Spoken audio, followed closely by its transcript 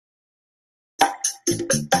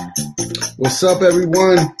What's up,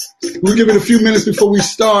 everyone? We'll give it a few minutes before we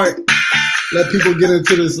start. Let people get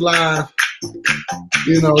into this live.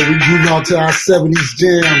 You know, we move on to our 70s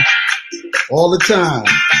jam all the time.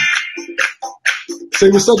 Say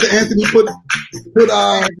what's up to Anthony. Put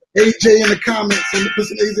AJ in the comments. Put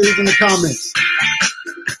some AJs in the comments.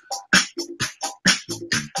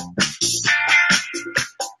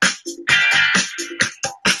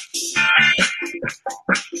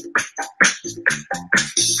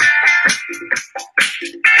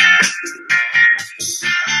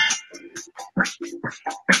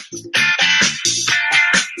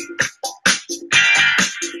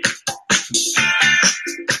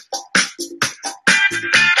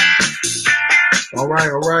 All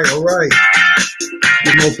right.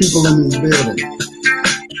 Get more people in this building.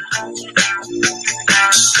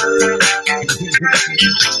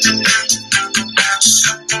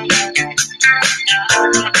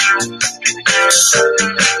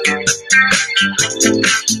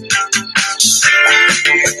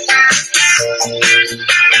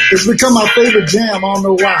 It's become my favorite jam. I don't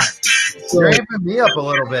know why. So, you're amping me up a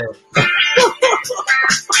little bit.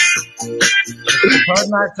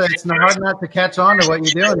 It's hard not to catch on to what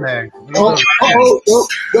you're doing there. Go.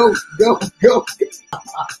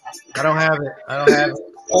 I don't have it.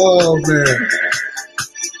 Oh, man.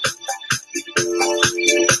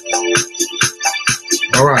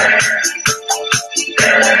 All right.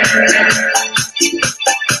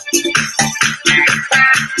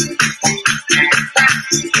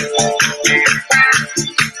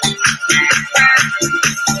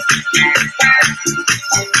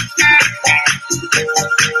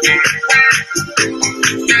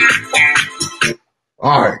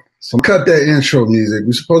 All right, so cut that intro music.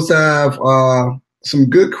 We're supposed to have some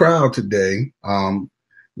good crowd today. A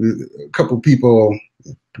couple people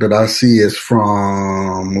that I see is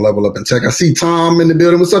from Level Up in Tech. I see Tom in the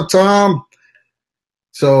building. What's up, Tom?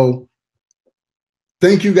 So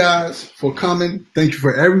thank you guys for coming. Thank you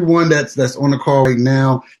for everyone that's on the call right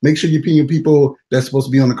now. Make sure you ping your people that's supposed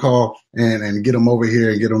to be on the call and get them over here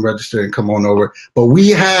and get them registered and come on over. But we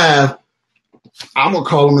have, I'm going to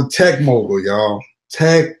call him a tech mogul, y'all.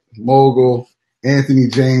 Tech mogul, Anthony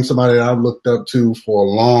James, somebody that I've looked up to for a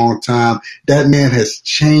long time. That man has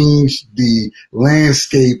changed the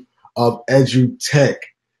landscape of edutech,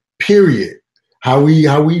 period. How we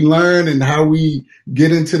learn and how we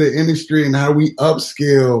get into the industry and how we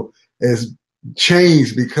upskill has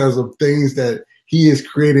changed because of things that he has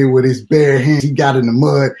created with his bare hands. He got in the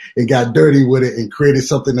mud and got dirty with it and created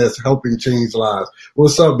something that's helping change lives.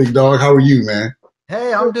 What's up, big dog? How are you, man?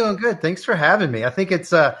 Hey, I'm doing good. Thanks for having me. I think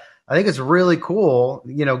it's really cool,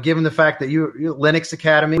 you know, given the fact that you Linux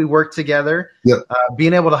Academy, we work together, yep.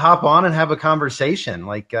 Being able to hop on and have a conversation.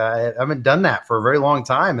 Like I haven't done that for a very long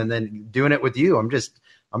time, and then doing it with you, I'm just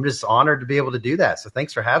honored to be able to do that. So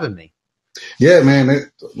thanks for having me. Yeah, man,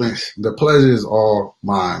 the pleasure is all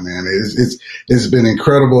mine, man. It's been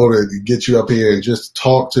incredible to get you up here and just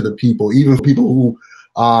talk to the people, even people who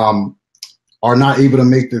are not able to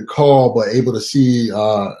make the call, but able to see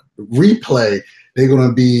replay. They're going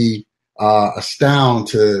to be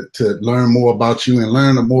astounded to learn more about you and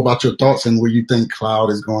learn more about your thoughts and where you think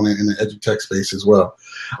cloud is going in the edutech space as well.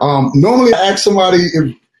 Normally, I ask somebody,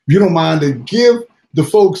 if you don't mind, to give the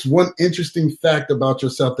folks one interesting fact about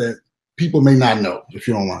yourself that people may not know, if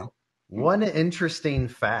you don't mind. One interesting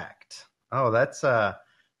fact. Oh, that's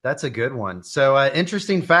a good one. So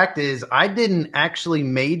interesting fact is I didn't actually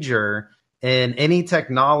major in any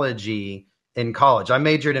technology in college. I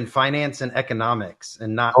majored in finance and economics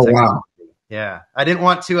and not technology. Wow. Yeah. I didn't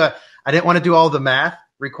want to do all the math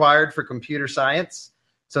required for computer science.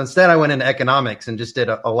 So instead I went into economics and just did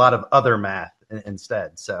a lot of other math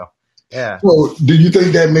instead. So, yeah. Well, do you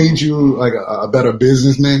think that made you like a better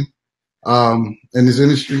businessman in this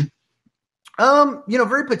industry?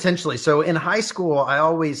 Very potentially. So in high school, I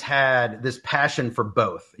always had this passion for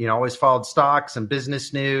both, always followed stocks and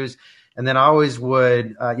business news. And then I always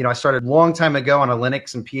would, I started a long time ago on a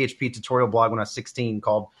Linux and PHP tutorial blog when I was 16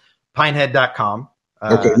 called pinehead.com.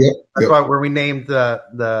 Okay, yep. That's where we named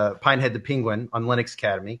the Pinehead the Penguin on Linux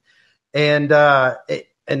Academy. And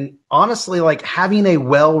honestly, like having a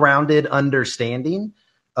well-rounded understanding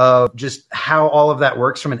of just how all of that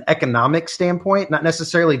works from an economic standpoint, not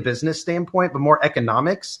necessarily business standpoint, but more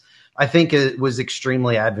economics, I think it was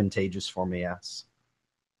extremely advantageous for me, yes.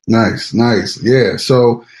 Nice. Yeah.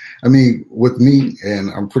 So, I mean, with me, and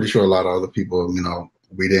I'm pretty sure a lot of other people,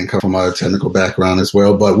 we didn't come from a technical background as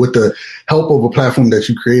well, but with the help of a platform that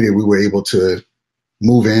you created, we were able to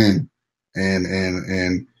move in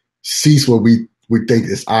and seize what we think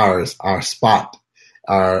is our spot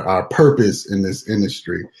our purpose in this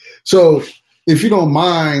industry. So if you don't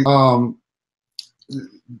mind,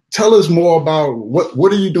 tell us more about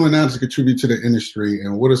what are you doing now to contribute to the industry,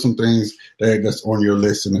 and what are some things that's on your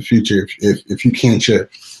list in the future if you can share.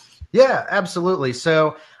 Yeah, absolutely.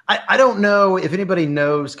 So I don't know if anybody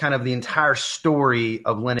knows kind of the entire story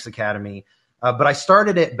of Linux Academy, but I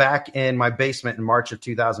started it back in my basement in March of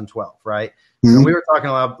 2012, right? So Mm-hmm. we were talking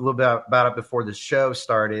a little bit about it before the show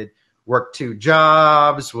started. Worked 2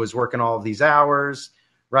 jobs, was working all of these hours,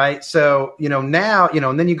 right? So, now,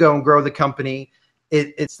 and then you go and grow the company.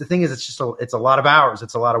 It's the thing is, it's a lot of hours.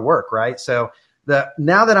 It's a lot of work, right? So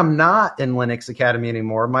now that I'm not in Linux Academy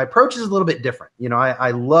anymore, my approach is a little bit different.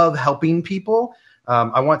 I love helping people.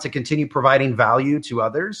 I want to continue providing value to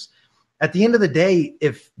others. At the end of the day,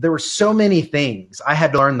 if there were so many things I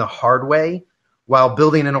had to learn the hard way while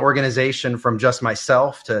building an organization from just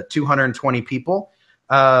myself to 220 people.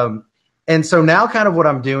 And so now kind of what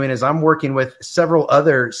I'm doing is I'm working with several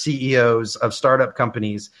other CEOs of startup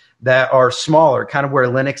companies that are smaller, kind of where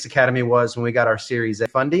Linux Academy was when we got our Series A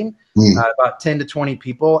funding, about 10 to 20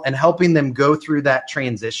 people, and helping them go through that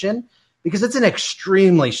transition, because it's an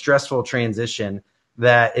extremely stressful transition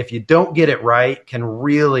that if you don't get it right can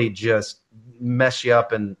really just mess you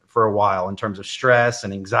up for a while in terms of stress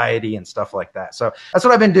and anxiety and stuff like that. So that's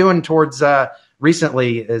what I've been doing towards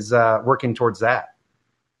recently is working towards that.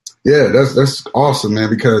 Yeah, that's awesome,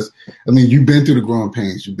 man, because I mean, you've been through the growing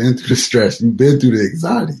pains, you've been through the stress, you've been through the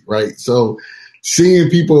anxiety, right? So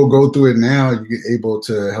seeing people go through it now, you're able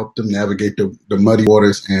to help them navigate the muddy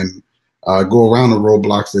waters and go around the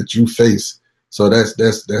roadblocks that you face. So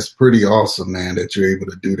that's pretty awesome, man, that you're able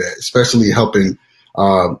to do that, especially helping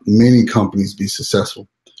many companies be successful.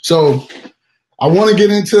 So I want to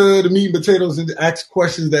get into the meat and potatoes and ask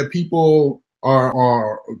questions that people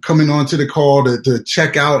are coming onto the call to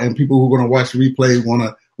check out, and people who are going to watch the replay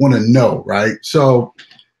want to know, right? So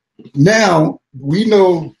now we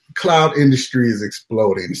know cloud industry is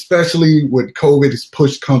exploding, especially with COVID. It's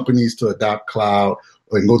pushed companies to adopt cloud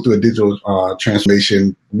and go through a digital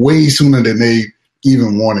transformation way sooner than they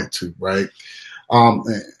even wanted to, right?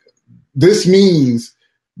 This means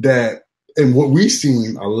that, and what we've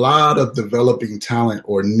seen, a lot of developing talent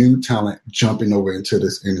or new talent jumping over into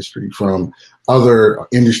this industry from other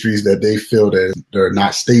industries that they feel that they're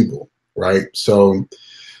not stable, right? So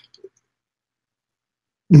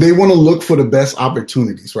they want to look for the best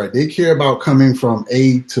opportunities, right? They care about coming from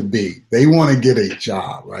A to B. They want to get a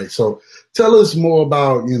job, right? So tell us more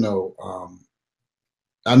about,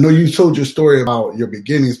 I know you told your story about your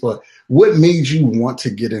beginnings, but what made you want to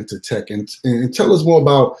get into tech? And tell us more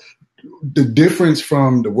about the difference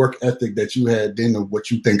from the work ethic that you had then to what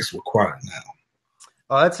you think is required now.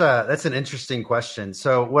 Oh, that's an interesting question.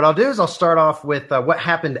 So what I'll do is I'll start off with what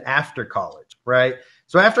happened after college, right?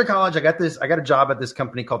 So after college, I got a job at this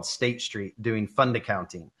company called State Street doing fund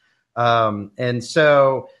accounting. And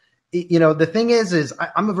so, the thing is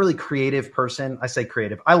I'm a really creative person. I say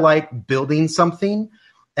creative. I like building something.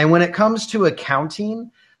 And when it comes to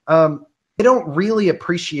accounting, they don't really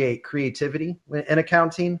appreciate creativity in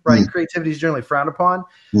accounting, right? Creativity is generally frowned upon.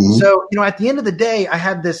 So, at the end of the day, I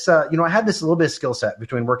had this little bit of skill set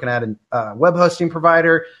between working at a web hosting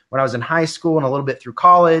provider when I was in high school and a little bit through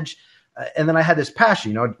college. And then I had this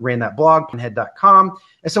passion, I ran that blog, pinhead.com.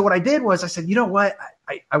 And so what I did was I said, you know what?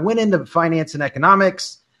 I went into finance and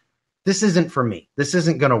economics. This isn't for me. This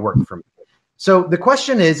isn't going to work for me. So the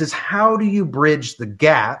question is how do you bridge the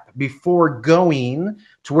gap before going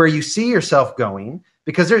to where you see yourself going?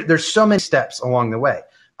 Because there's so many steps along the way.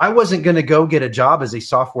 I wasn't going to go get a job as a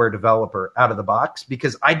software developer out of the box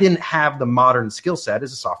because I didn't have the modern skill set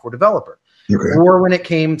as a software developer. Okay. Or when it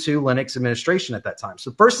came to Linux administration at that time. So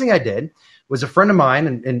the first thing I did was a friend of mine,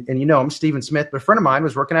 and I'm Stephen Smith, but a friend of mine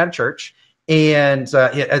was working at a church and as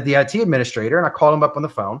the IT administrator, and I called him up on the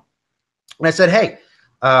phone and I said, hey,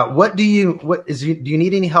 do you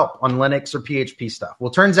need any help on Linux or PHP stuff?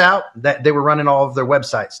 Well, turns out that they were running all of their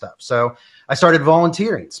website stuff. So I started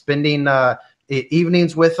volunteering, spending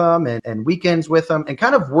evenings with them and weekends with them and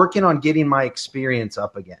kind of working on getting my experience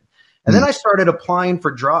up again. And then I started applying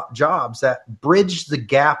for jobs that bridged the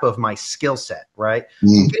gap of my skill set, right?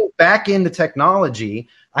 So getting back into technology,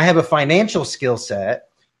 I have a financial skill set.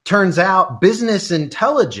 Turns out business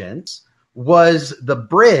intelligence was the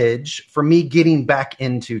bridge for me getting back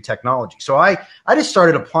into technology. So I just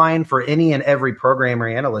started applying for any and every programmer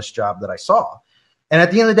analyst job that I saw. And at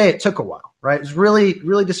the end of the day, it took a while, right? It was really,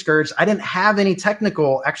 really discouraged. I didn't have any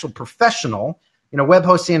technical, actual professional, web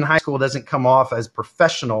hosting in high school doesn't come off as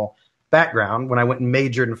professional background when I went and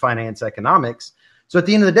majored in finance economics. So at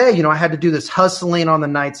the end of the day, I had to do this hustling on the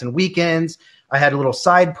nights and weekends. I had little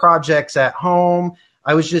side projects at home.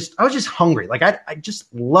 I was just hungry. Like I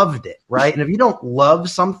just loved it. Right. And if you don't love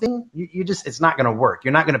something, you just, it's not going to work.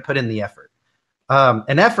 You're not going to put in the effort.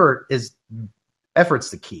 And effort's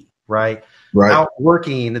the key, right? Right.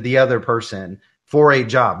 Outworking the other person for a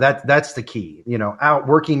job. That's the key,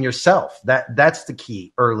 outworking yourself. That's the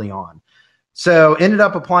key early on. So ended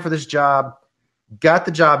up applying for this job, got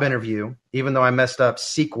the job interview, even though I messed up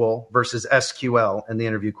SQL versus SQL in the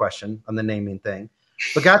interview question on the naming thing,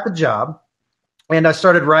 but got the job. And I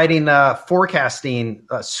started writing forecasting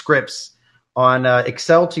scripts on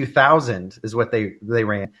Excel 2000 is what they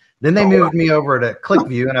ran. Then they moved me over to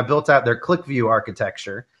ClickView, and I built out their ClickView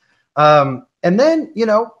architecture. And then,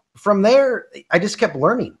 from there, I just kept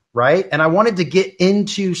learning, right? And I wanted to get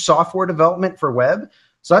into software development for web.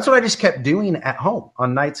 So that's what I just kept doing at home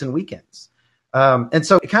on nights and weekends. And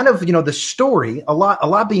so kind of, the story, a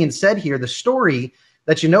lot being said here, the story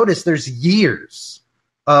that you notice, there's years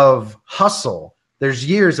of hustle. There's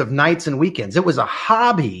years of nights and weekends. It was a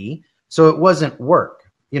hobby, so it wasn't work.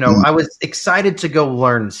 I was excited to go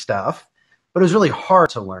learn stuff, but it was really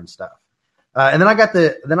hard to learn stuff. And then I got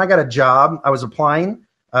a job. I was applying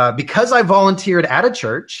because I volunteered at a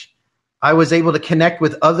church. I was able to connect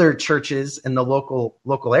with other churches in the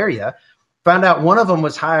local area. Found out one of them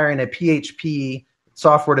was hiring a PHP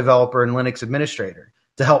software developer and Linux administrator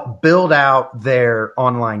to help build out their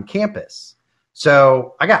online campus.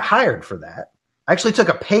 So I got hired for that. I actually took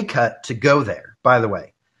a pay cut to go there, by the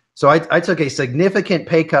way. So I took a significant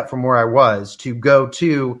pay cut from where I was to go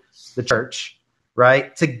to the church,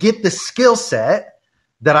 right, to get the skill set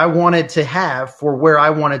that I wanted to have for where I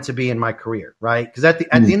wanted to be in my career, right? Because at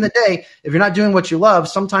the end of the day, if you're not doing what you love,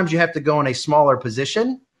 sometimes you have to go in a smaller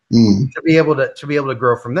position to be able to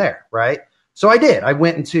grow from there, right? So I did. I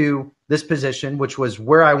went into this position, which was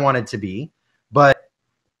where I wanted to be, but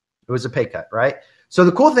it was a pay cut, right? So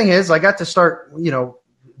the cool thing is I got to start,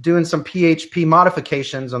 doing some PHP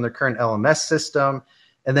modifications on their current LMS system.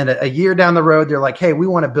 And then a year down the road, they're like, hey, we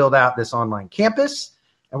want to build out this online campus,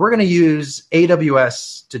 and we're going to use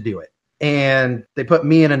AWS to do it. And they put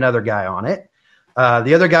me and another guy on it.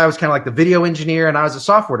 The other guy was kind of like the video engineer, and I was a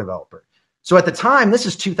software developer. So at the time, this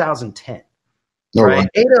is 2010, right?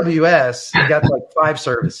 AWS got like 5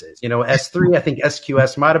 services, S3, I think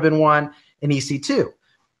SQS might have been one, and EC2.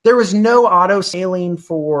 There was no auto scaling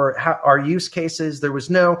for our use cases.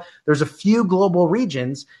 There's a few global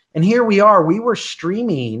regions. And here we are, we were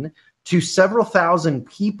streaming to several thousand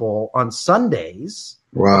people on Sundays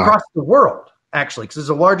across the world, actually, because it's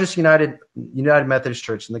the largest United Methodist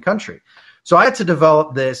Church in the country. So I had to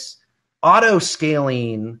develop this auto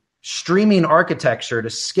scaling streaming architecture to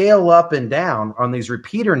scale up and down on these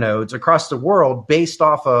repeater nodes across the world based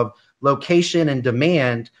off of location and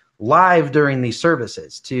demand live during these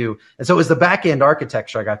services and so it was the back end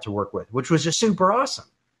architecture I got to work with, which was just super awesome.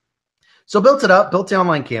 So built the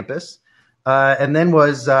online campus, and then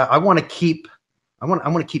I want to keep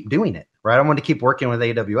doing it, right? I want to keep working with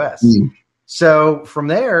AWS. So from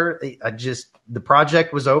there, the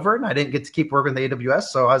project was over and I didn't get to keep working with AWS.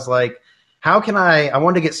 So I was like, I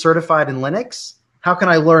wanted to get certified in Linux. How can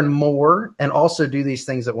I learn more and also do these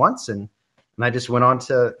things at once? And I just went on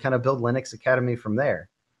to kind of build Linux Academy from there.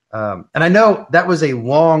 And I know that was a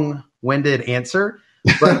long-winded answer,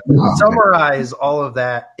 but to summarize all of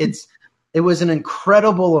that, it was an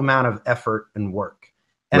incredible amount of effort and work.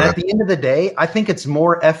 And at the end of the day, I think it's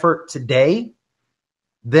more effort today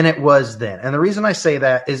than it was then. And the reason I say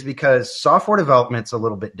that is because software development's a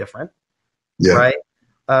little bit different, right?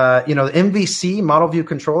 The MVC, Model View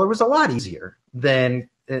Controller, was a lot easier than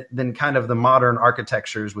kind of the modern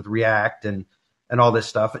architectures with React and all this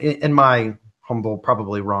stuff, in my humble,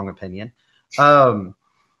 probably wrong opinion.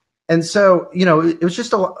 And so, it's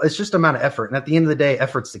just amount of effort. And at the end of the day,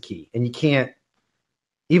 effort's the key. And you can't,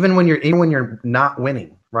 even when you're not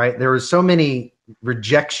winning, right? There was so many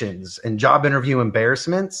rejections and job interview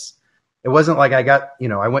embarrassments. It wasn't like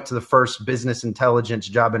I went to the first business intelligence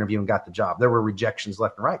job interview and got the job. There were rejections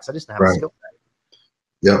left and right because I just didn't have a skill set.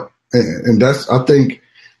 Yeah. And that's, I think,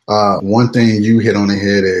 one thing you hit on the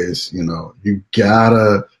head is, you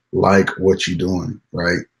gotta like what you're doing,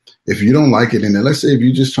 right? If you don't like it, and then let's say if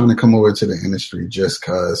you're just trying to come over to the industry just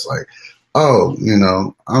cause like,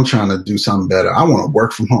 I'm trying to do something better. I want to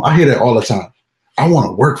work from home. I hear that all the time. I want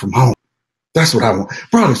to work from home. That's what I want.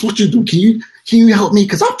 Brothers, what you do? Can you help me?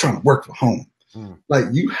 Cause I'm trying to work from home. Like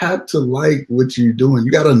you have to like what you're doing.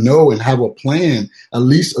 You got to know and have a plan, at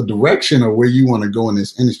least a direction of where you want to go in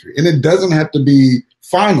this industry. And it doesn't have to be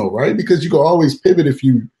final, right? Because you can always pivot if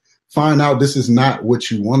you find out this is not what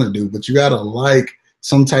you want to do, but you got to like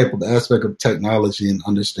some type of aspect of technology and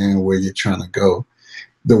understand where you're trying to go.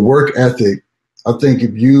 The work ethic, I think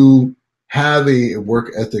if you have a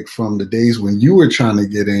work ethic from the days when you were trying to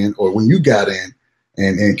get in or when you got in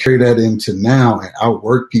and carry that into now and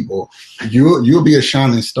outwork people, you'll be a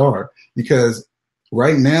shining star because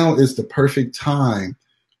right now is the perfect time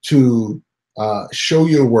to show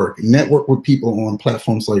your work, network with people on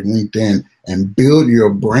platforms like LinkedIn and build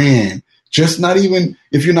your brand. Just not even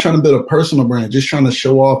if you're not trying to build a personal brand, just trying to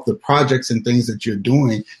show off the projects and things that you're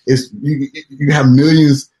doing. Is you have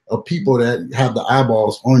millions of people that have the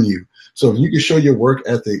eyeballs on you. So if you can show your work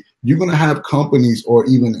ethic, you're going to have companies or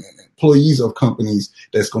even employees of companies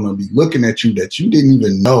that's going to be looking at you that you didn't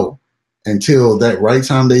even know until that right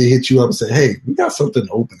time they hit you up and say, hey, we got something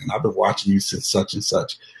open and I've been watching you since such and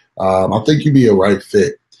such. I think you'd be a right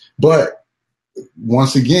fit. But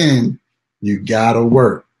once again, you got to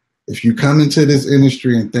work. If you come into this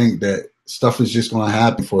industry and think that stuff is just going to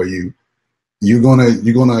happen for you, you're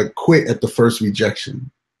gonna quit at the first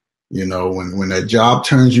rejection. You know, when that job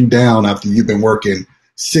turns you down after you've been working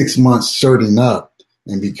 6 months certing up,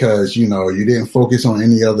 and because you didn't focus on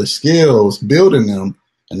any other skills, building them,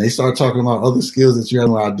 and they start talking about other skills that you have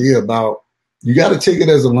no idea about, you got to take it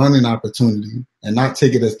as a learning opportunity and not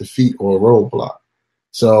take it as defeat or a roadblock.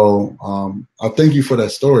 So I thank you for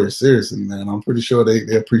that story. Seriously, man. I'm pretty sure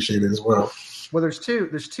they appreciate it as well. Well, there's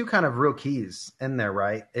two kind of real keys in there,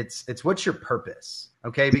 right? It's what's your purpose,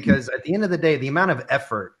 okay? Because at the end of the day, the amount of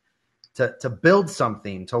effort to build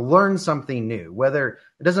something, to learn something new, whether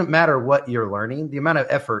it doesn't matter what you're learning, the amount of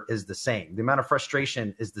effort is the same. The amount of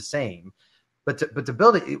frustration is the same. But to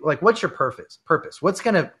build it, like, what's your purpose? What's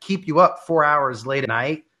going to keep you up 4 hours late at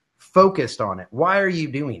night, focused on it? Why are you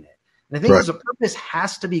doing it? And the thing is, the purpose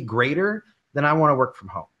has to be greater than I want to work from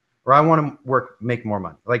home or I want to make more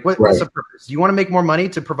money. Like, what's the purpose? Do you want to make more money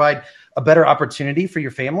to provide a better opportunity for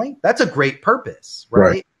your family? That's a great purpose,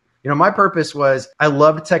 right? My purpose was I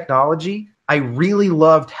loved technology. I really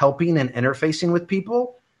loved helping and interfacing with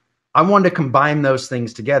people. I wanted to combine those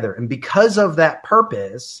things together. And because of that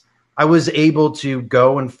purpose, I was able to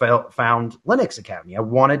go and found Linux Academy. I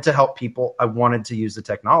wanted to help people. I wanted to use the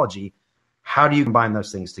technology. How do you combine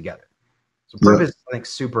those things together? So purpose, I think,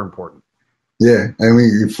 super important. Yeah. I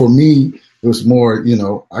mean, for me, it was more,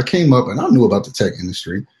 I came up and I knew about the tech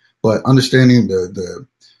industry, but understanding the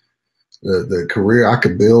career I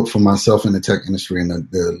could build for myself in the tech industry and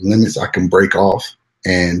the limits I can break off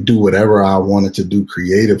and do whatever I wanted to do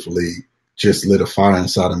creatively just lit a fire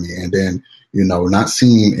inside of me. And then, not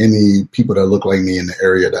seeing any people that look like me in the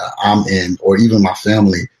area that I'm in or even my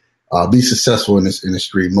family be successful in this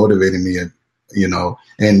industry motivated me, and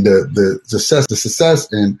the success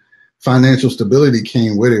and financial stability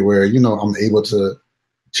came with it where, I'm able to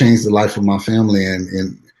change the life of my family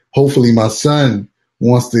and hopefully my son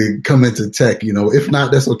wants to come into tech, if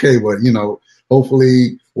not, that's okay. But,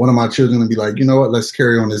 hopefully one of my children will be like, you know what, let's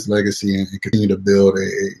carry on this legacy and continue to build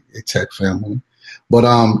a tech family. But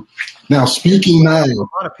now speaking of a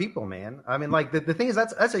lot of people, man. I mean, like the thing is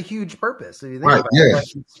that's a huge purpose. If you think about it,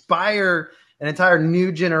 like, inspire an entire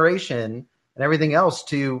new generation and everything else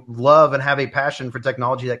to love and have a passion for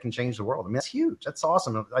technology that can change the world. I mean, that's huge. That's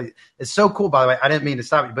awesome. It's so cool, by the way. I didn't mean to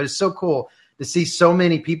stop you, but it's so cool to see so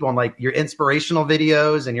many people on like your inspirational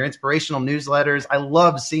videos and your inspirational newsletters. I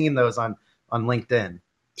love seeing those on LinkedIn.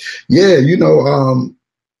 Yeah,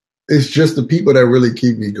 it's just the people that really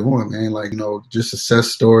keep me going, man. Like, just success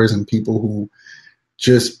stories and people who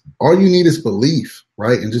just, all you need is belief,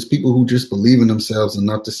 right? And just people who just believe in themselves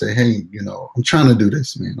enough to say, hey, I'm trying to do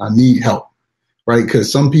this, man. I need help, right? Because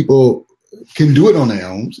some people can do it on their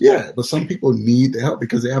own. Yeah, but some people need the help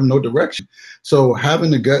because they have no direction. So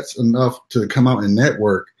having the guts enough to come out and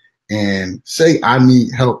network and say, I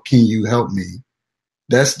need help. Can you help me?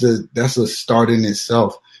 That's a start in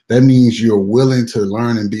itself. That means you're willing to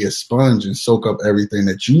learn and be a sponge and soak up everything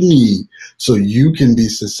that you need so you can be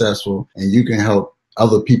successful and you can help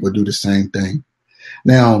other people do the same thing.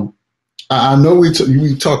 Now, I know we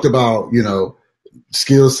talked about,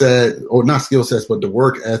 skill set, or not skill sets, but the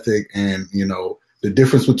work ethic and, the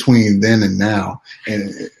difference between then and now.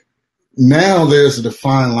 And now there's a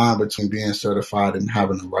defined line between being certified and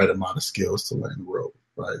having the right amount of skills to learn the road,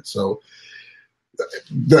 right? So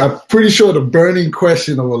I'm pretty sure the burning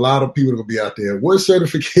question of a lot of people will be out there, what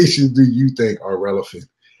certifications do you think are relevant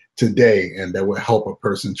today and that would help a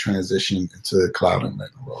person transition into cloud and learn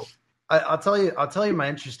the road? I'll tell you my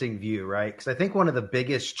interesting view, right? Because I think one of the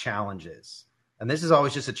biggest challenges, and this is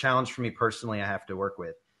always just a challenge for me personally I have to work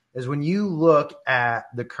with, is when you look at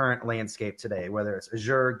the current landscape today, whether it's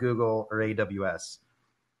Azure, Google, or AWS,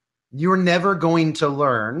 you're never going to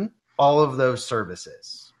learn all of those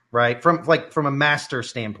services, right? From a master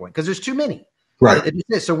standpoint, because there's too many. Right.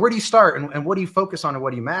 So where do you start and what do you focus on and what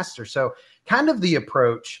do you master? So kind of the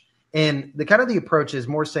approach is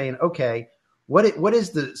more saying, okay, what is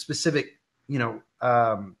the specific,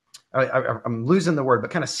 I'm losing the word, but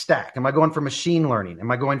kind of stack. Am I going for machine learning? Am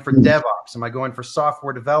I going for DevOps? Am I going for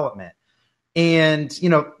software development? And,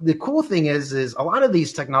 the cool thing is a lot of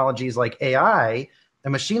these technologies like AI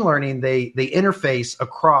and machine learning, they interface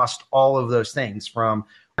across all of those things from,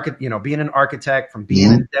 being an architect, from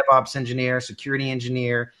being a DevOps engineer, security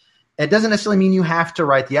engineer. It doesn't necessarily mean you have to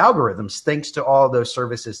write the algorithms thanks to all of those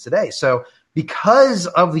services today. So because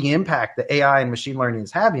of the impact that AI and machine learning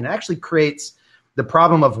is having, it actually creates the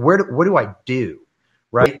problem of what do I do,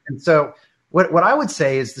 right? And so what I would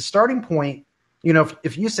say is the starting point,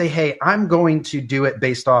 if you say, hey, I'm going to do it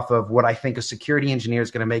based off of what I think a security engineer is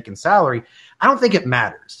going to make in salary, I don't think it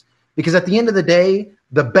matters. Because at the end of the day,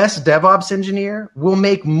 the best DevOps engineer will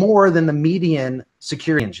make more than the median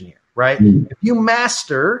security engineer, right? If you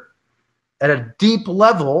master at a deep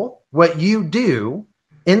level what you do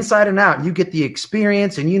inside and out, you get the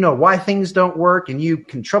experience and you know why things don't work and you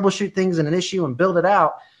can troubleshoot things in an issue and build it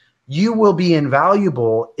out, you will be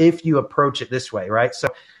invaluable if you approach it this way, right? So,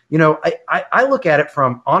 I look at it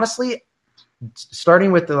from, honestly,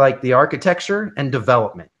 starting with the architecture and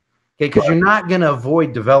development. Okay, because you're not going to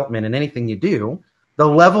avoid development in anything you do. The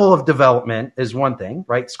level of development is one thing,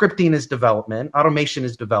 right? Scripting is development. Automation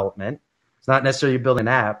is development. It's not necessarily building an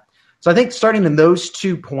app. So I think starting in those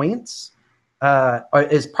 2 points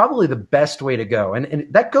is probably the best way to go.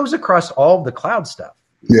 And that goes across all of the cloud stuff.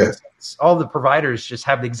 Yeah. All the providers just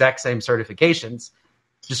have the exact same certifications.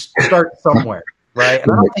 Just start somewhere, right?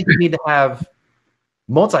 And I don't think you need to have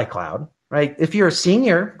multi-cloud, right? If you're a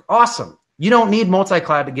senior, awesome. You don't need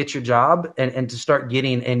multi-cloud to get your job and to start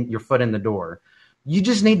getting your foot in the door. You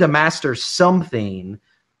just need to master something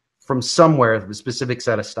from somewhere, a specific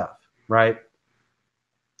set of stuff, right?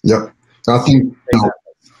 Yep. I think,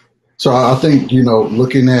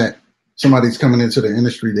 looking at somebody's coming into the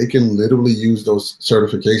industry, they can literally use those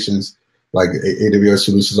certifications like AWS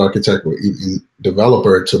Solutions Architect or even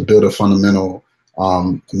developer to build a fundamental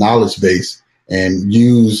knowledge base and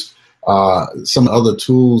use some other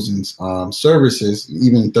tools and services,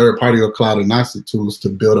 even third-party or cloud-agnostic tools to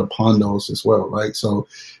build upon those as well, right? So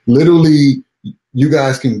literally, you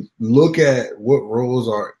guys can look at what roles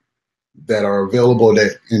that are available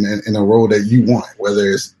that in a role that you want, whether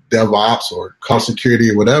it's DevOps or cloud security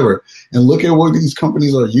or whatever, and look at what these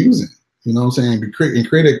companies are using. You know what I'm saying? And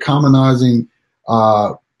create a commonizing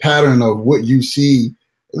pattern of what you see,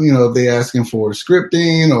 if they're asking for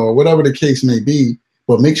scripting or whatever the case may be,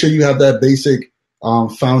 but make sure you have that basic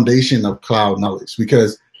foundation of cloud knowledge,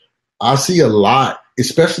 because I see a lot,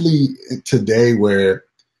 especially today, where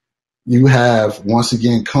you have, once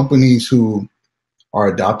again, companies who are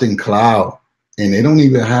adopting cloud and they don't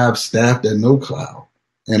even have staff that know cloud.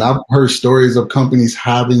 And I've heard stories of companies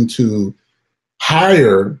having to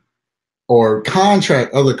hire or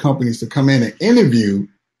contract other companies to come in and interview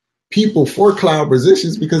people for cloud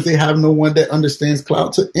positions because they have no one that understands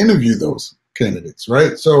cloud to interview those candidates,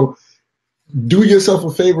 right? So do yourself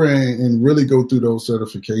a favor and really go through those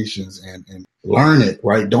certifications and learn it,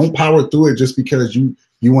 right? Don't power through it just because you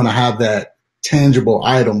want to have that tangible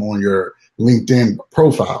item on your LinkedIn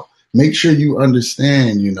profile. Make sure you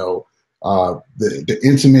understand, the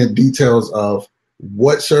intimate details of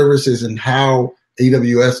what services and how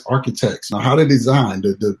AWS architects, how to design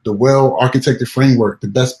the well-architected framework, the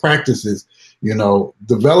best practices,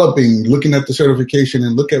 developing, looking at the certification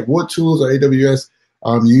and look at what tools are AWS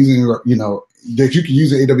using, that you can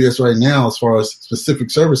use in AWS right now as far as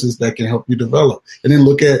specific services that can help you develop. And then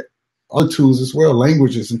look at other tools as well,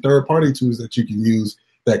 languages and third-party tools that you can use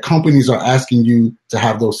that companies are asking you to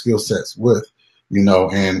have those skill sets with,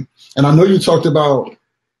 and I know you talked about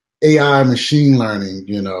AI, machine learning,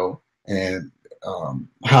 and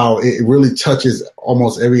how it really touches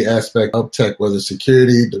almost every aspect of tech, whether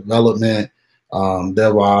security, development,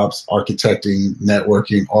 DevOps, architecting,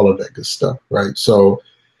 networking, all of that good stuff, right? So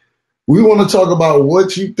we want to talk about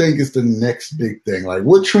what you think is the next big thing. Like,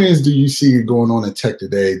 what trends do you see going on in tech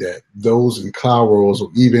today that those in cloud roles, or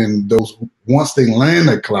even those once they land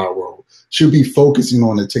a cloud role, should be focusing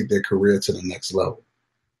on to take their career to the next level?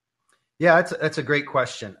 Yeah, that's a great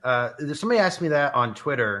question. Somebody asked me that on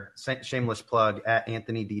Twitter, shameless plug, at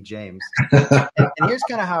Anthony D. James. and here's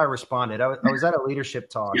kind of how I responded. I was at a leadership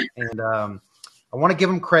talk, and I want to give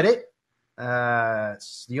him credit.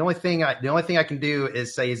 The only thing I can do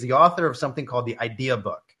is say he's the author of something called the Idea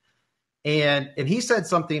Book. And he said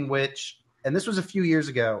something which, and this was a few years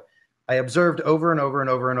ago, I observed over and over and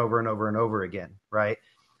over and over and over and over again, right?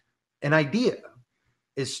 An idea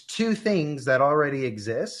is two things that already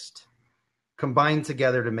exist combined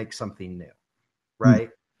together to make something new, right?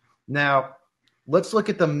 Now, let's look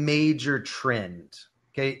at the major trend.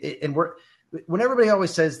 Okay. And when everybody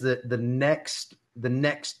always says that the next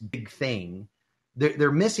big thing,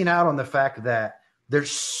 they're missing out on the fact that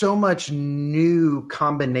there's so much new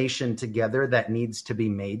combination together that needs to be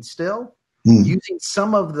made still using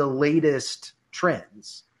some of the latest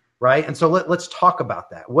trends, right? And so let's talk about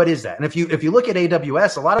that. What is that? And if you look at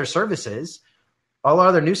AWS, a lot of their services, all our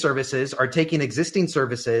other new services are taking existing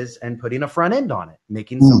services and putting a front end on it,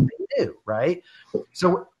 making something new, right?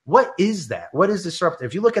 So what is that? What is disruptive?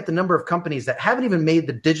 If you look at the number of companies that haven't even made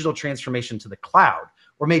the digital transformation to the cloud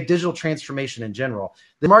or made digital transformation in general,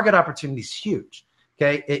 the market opportunity is huge.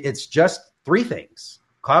 Okay. It's just three things: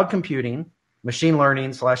 cloud computing, machine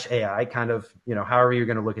learning / AI, kind of, however you're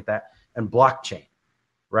going to look at that, and blockchain,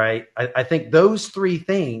 right? I think those three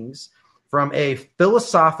things, from a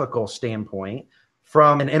philosophical standpoint,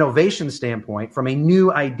 from an innovation standpoint, from a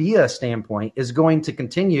new idea standpoint, is going to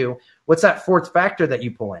continue. What's that fourth factor that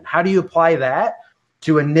you pull in? How do you apply that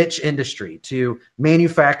to a niche industry, to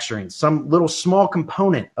manufacturing, some little small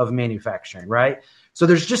component of manufacturing, right? So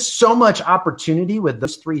there's just so much opportunity with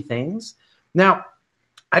those three things. Now,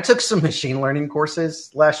 I took some machine learning courses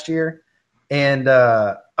last year, and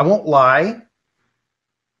I won't lie.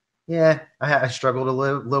 Yeah, I struggled a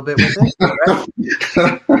little bit with it.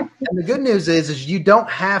 Right? And the good news is you don't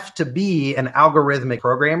have to be an algorithmic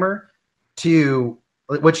programmer to.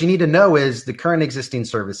 What you need to know is the current existing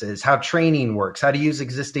services, how training works, how to use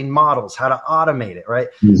existing models, how to automate it, right?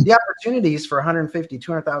 The opportunities for $150,000,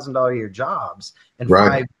 $200,000 a year jobs in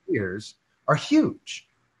 5 years are huge,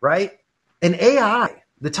 right? And AI,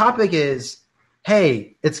 the topic is,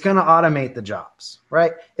 hey, it's going to automate the jobs,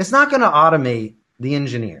 right? It's not going to automate the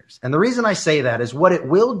engineers. And the reason I say that is what it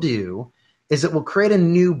will do is it will create a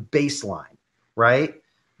new baseline, right?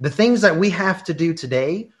 The things that we have to do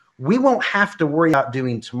today, we won't have to worry about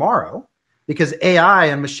doing tomorrow because AI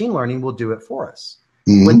and machine learning will do it for us.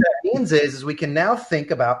 What that means is we can now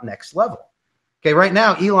think about next level. Okay, right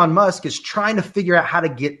now, Elon Musk is trying to figure out how to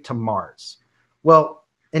get to Mars. Well,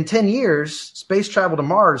 in 10 years, space travel to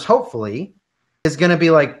Mars, hopefully, is going to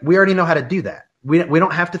be like, we already know how to do that. We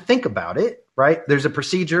don't have to think about it, right? There's a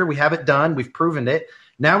procedure. We have it done. We've proven it.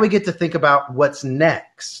 Now we get to think about what's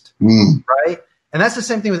next, right? And that's the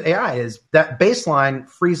same thing with AI, is that baseline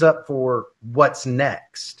frees up for what's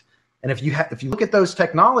next. And if you look at those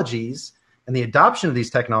technologies and the adoption of these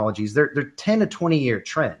technologies, they're 10 to 20-year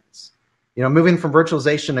trends. Moving from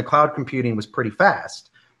virtualization to cloud computing was pretty fast.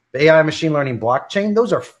 The AI, machine learning, blockchain,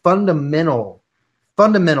 those are fundamental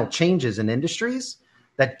changes in industries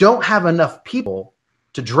that don't have enough people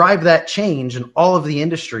to drive that change in all of the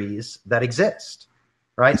industries that exist.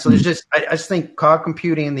 Right. So there's I just think cloud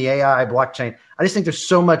computing, the AI, blockchain, I just think there's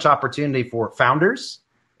so much opportunity for founders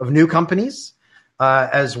of new companies,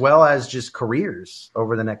 as well as just careers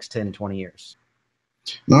over the next 10, 20 years.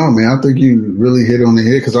 No, man, I think you really hit on the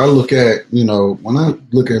head, because I look at, when I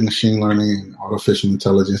look at machine learning and artificial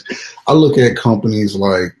intelligence, I look at companies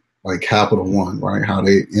like Capital One, right? How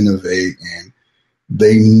they innovate and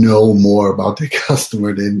they know more about their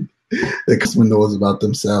customer than the customer knows about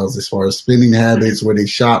themselves, as far as spending habits, where they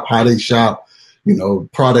shop, how they shop,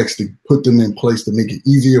 products to put them in place to make it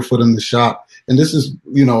easier for them to shop. And this is,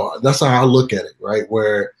 that's how I look at it, right?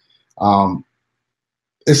 Where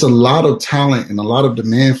it's a lot of talent and a lot of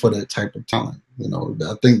demand for that type of talent.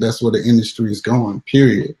 I think that's where the industry is going,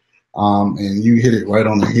 period. And you hit it right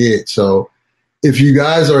on the head. So if you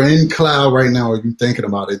guys are in cloud right now, or you're thinking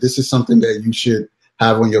about it, this is something that you should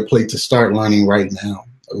have on your plate to start learning right now.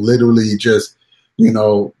 Literally just, you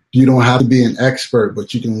don't have to be an expert,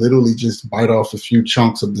 but you can literally just bite off a few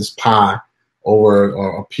chunks of this pie over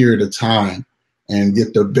a period of time and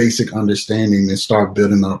get the basic understanding and start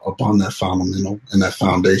building upon that fundamental and that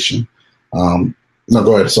foundation. No,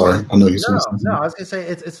 go ahead. Sorry. I know you said something. No, I was going to say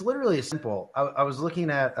it's literally simple. I was looking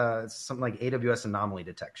at something like AWS anomaly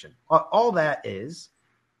detection. All that is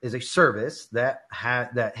a service that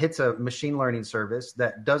hits a machine learning service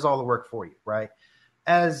that does all the work for you, right?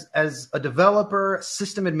 As a developer,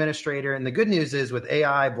 system administrator, and the good news is with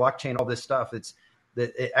AI, blockchain, all this stuff,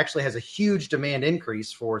 it actually has a huge demand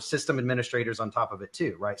increase for system administrators on top of it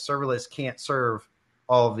too, right? Serverless can't serve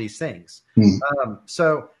all of these things.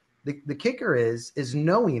 So the kicker is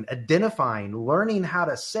knowing, identifying, learning how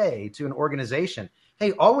to say to an organization,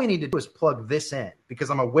 hey, all we need to do is plug this in because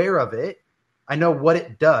I'm aware of it. I know what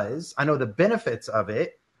it does. I know the benefits of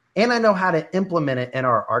it, and I know how to implement it in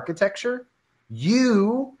our architecture.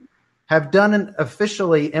 You have done and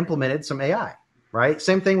officially implemented some AI, right?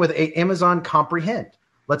 Same thing with Amazon Comprehend.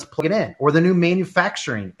 Let's plug it in. Or the new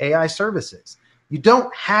manufacturing AI services. You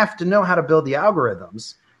don't have to know how to build the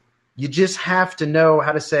algorithms. You just have to know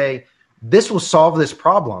how to say, this will solve this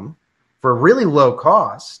problem for a really low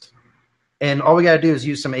cost. And all we got to do is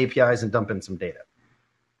use some APIs and dump in some data.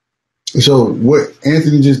 So what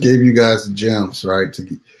Anthony just gave you guys the gems, right?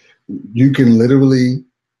 You can literally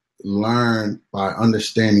learn by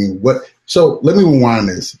understanding what. So let me rewind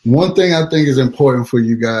this. One thing I think is important for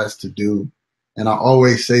you guys to do, and I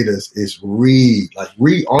always say this, is read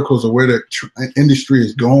articles of where the industry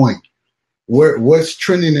is going, what's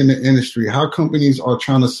trending in the industry, how companies are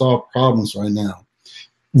trying to solve problems right now.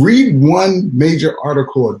 Read one major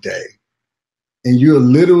article a day, and you'll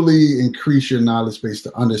literally increase your knowledge base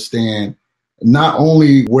to understand not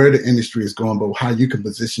only where the industry is going, but how you can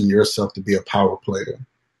position yourself to be a power player.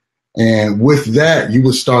 And with that, you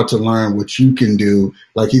will start to learn what you can do.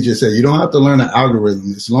 Like he just said, you don't have to learn an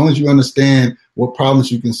algorithm. As long as you understand what problems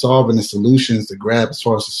you can solve and the solutions to grab as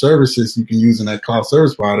far as the services you can use in that cloud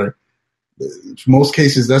service provider, in most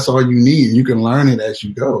cases, that's all you need. You can learn it as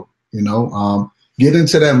you go, get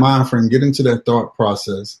into that mind frame, get into that thought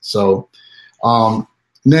process. So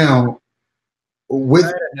now with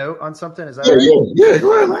can I add a note on something, is that right? Yeah,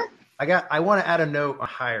 go ahead, man. I want to add a note on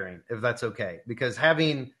hiring, if that's okay, because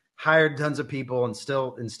having hired tons of people and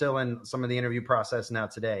still in some of the interview process now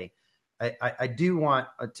today, I do want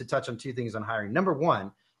to touch on two things on hiring. Number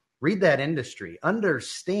one, read that industry,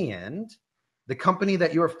 understand the company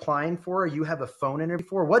that you're applying for, you have a phone interview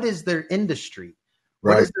for. What is their industry?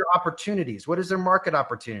 What is their opportunities? What is their market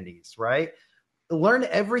opportunities, right? Learn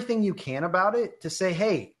everything you can about it to say,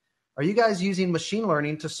 hey, are you guys using machine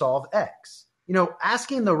learning to solve X?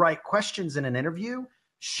 Asking the right questions in an interview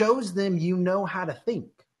shows them you know how to think.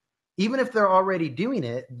 Even if they're already doing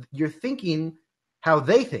it, you're thinking how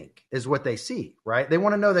they think is what they see, right? They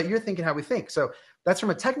want to know that you're thinking how we think. So that's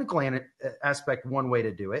from a technical aspect, one way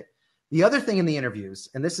to do it. The other thing in the interviews,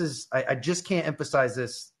 and this is, I just can't emphasize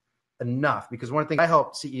this enough, because one thing I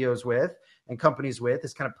help CEOs with and companies with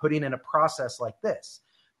is kind of putting in a process like this.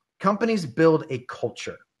 Companies build a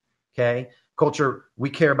culture, okay? Culture, we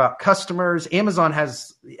care about customers. Amazon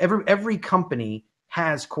has, every company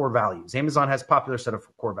has core values. Amazon has a popular set of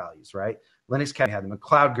core values, right? Linux Academy has them, and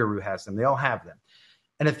Cloud Guru has them. They all have them.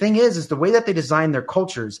 And the thing is the way that they design their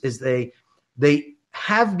cultures is they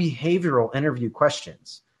have behavioral interview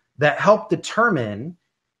questions that help determine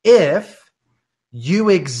if you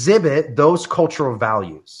exhibit those cultural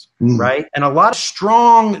values, right? And a lot of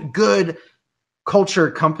strong, good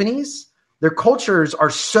culture companies, their cultures are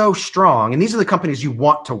so strong. And these are the companies you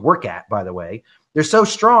want to work at, by the way. They're so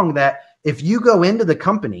strong that if you go into the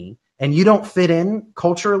company and you don't fit in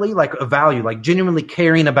culturally, like a value, like genuinely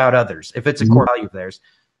caring about others, if it's a core value of theirs,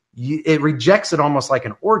 it rejects it almost like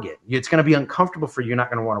an organ. It's going to be uncomfortable for you. You're not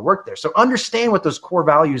going to want to work there. So understand what those core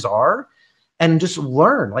values are and just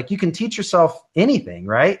learn. Like, you can teach yourself anything,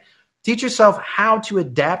 right? Teach yourself how to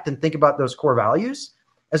adapt and think about those core values,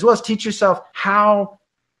 as well as teach yourself how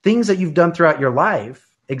things that you've done throughout your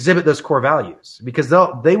life exhibit those core values, because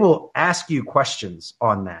they will ask you questions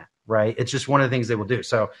on that, right? It's just one of the things they will do.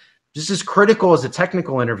 So just as critical as a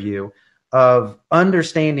technical interview of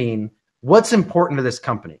understanding what's important to this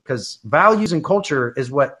company, because values and culture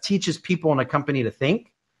is what teaches people in a company to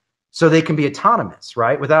think so they can be autonomous,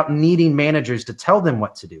 right? Without needing managers to tell them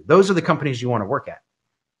what to do. Those are the companies you want to work at.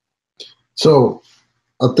 So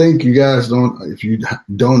I think you guys if you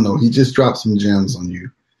don't know, he just dropped some gems on you,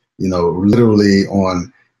 literally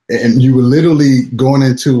and you were literally going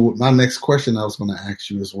into my next question I was going to ask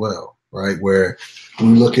you as well, right? Where you're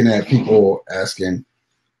looking at people asking,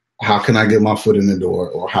 how can I get my foot in the door,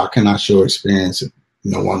 or how can I show experience if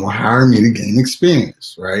no one will hire me to gain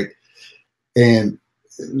experience, right? And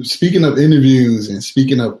speaking of interviews and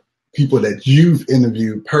speaking of people that you've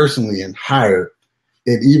interviewed personally and hired,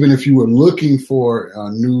 and even if you were looking for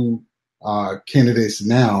new candidates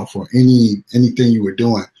now for anything you were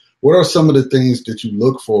doing, what are some of the things that you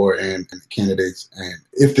look for in candidates, and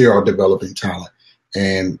if they are developing talent,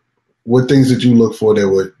 and what things that you look for that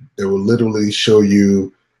would literally show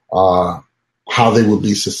you how they would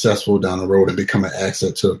be successful down the road and become an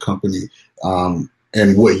asset to a company,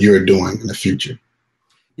 and what you're doing in the future?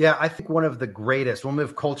 Yeah, I think one of the greatest, we'll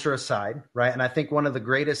move culture aside, right? And I think one of the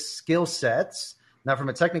greatest skill sets, not from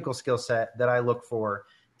a technical skill set, that I look for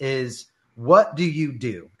is, what do you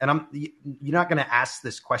do? And you're not going to ask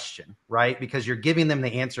this question, right? Because you're giving them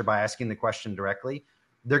the answer by asking the question directly.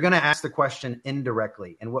 They're going to ask the question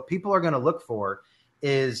indirectly. And what people are going to look for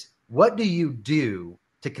is, what do you do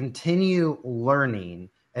to continue learning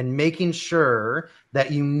and making sure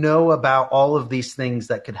that you know about all of these things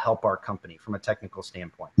that could help our company from a technical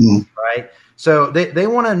standpoint, right? So they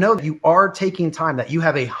want to know that you are taking time, that you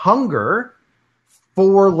have a hunger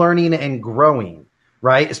for learning and growing,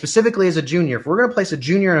 right? Specifically as a junior, if we're going to place a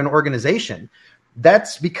junior in an organization,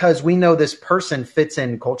 that's because we know this person fits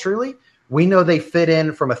in culturally. We know they fit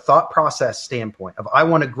in from a thought process standpoint of, I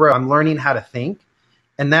want to grow, I'm learning how to think.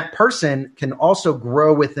 And that person can also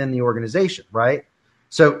grow within the organization, right?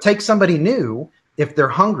 So take somebody new, if they're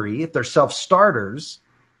hungry, if they're self-starters,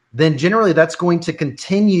 then generally that's going to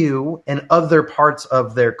continue in other parts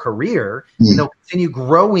of their career, and they'll continue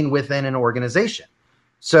growing within an organization.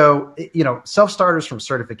 So, self-starters from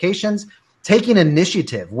certifications, taking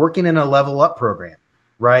initiative, working in a level up program,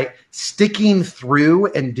 right? Sticking through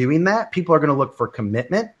and doing that, people are going to look for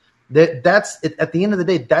commitment. That's at the end of the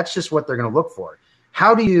day, that's just what they're going to look for.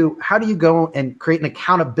 How do you go and create an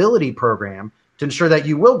accountability program to ensure that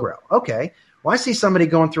you will grow? Okay, well, I see somebody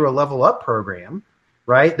going through a level up program,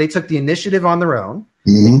 right? They took the initiative on their own.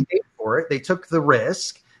 They paid for it. They took the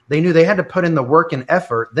risk. They knew they had to put in the work and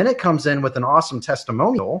effort. Then it comes in with an awesome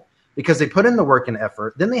testimonial because they put in the work and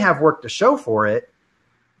effort. Then they have work to show for it.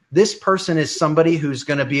 This person is somebody who's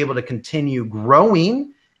going to be able to continue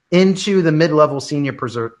growing into the mid-level senior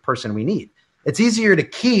person we need. It's easier to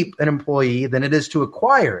keep an employee than it is to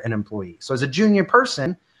acquire an employee. So as a junior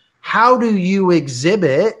person, how do you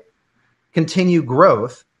exhibit continued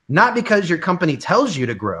growth? Not because your company tells you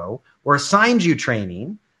to grow or assigns you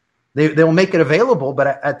training. They will make it available, but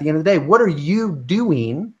at the end of the day, what are you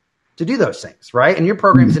doing to do those things, right? And your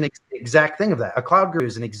program is an exact thing of that. A cloud guru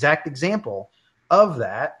is an exact example of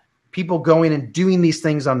that. People going and doing these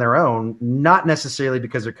things on their own, not necessarily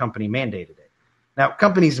because their company mandated it. Now,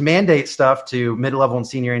 companies mandate stuff to mid-level and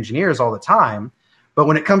senior engineers all the time, but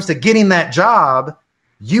when it comes to getting that job,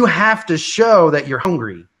 you have to show that you're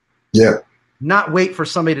hungry. Yeah. Not wait for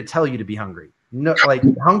somebody to tell you to be hungry. No, like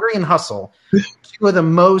hungry and hustle, two of the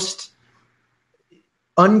most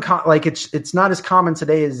it's not as common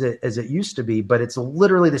today as it used to be, but it's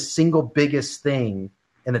literally the single biggest thing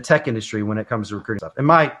in the tech industry when it comes to recruiting stuff, in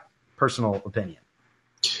my personal opinion.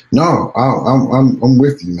 No, I'm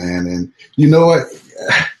with you, man. And you know what?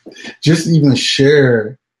 Just even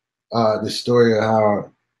share the story of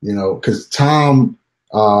how, because Tom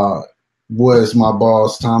was my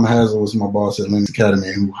boss. Tom Hazel was my boss at Linux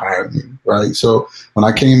Academy, who hired me, right? So when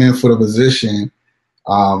I came in for the position,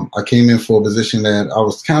 I came in for a position that I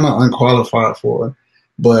was kind of unqualified for,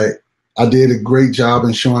 but I did a great job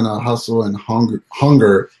in showing a hustle and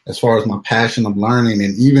hunger as far as my passion of learning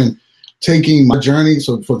and even taking my journey.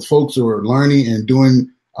 So for the folks who are learning and doing,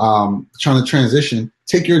 trying to transition,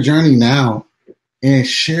 take your journey now and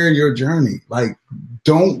share your journey. Like,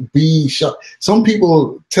 don't be shocked. Some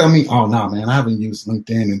people tell me, oh, no, man, I haven't used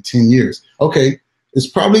LinkedIn in 10 years. Okay, it's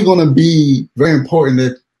probably going to be very important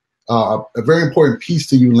that a very important piece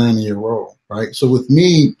to you landing your role, right? So with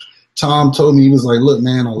me, Tom told me, he was like, look,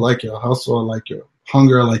 man, I like your hustle. I like your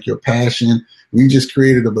hunger. I like your passion. We just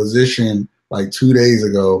created a position like 2 days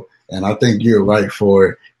ago, and I think you're right for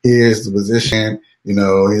it. Here's the position,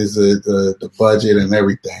 here's the budget and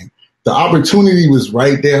everything. The opportunity was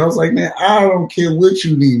right there. I was like, man, I don't care what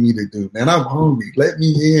you need me to do, man. I'm hungry. Let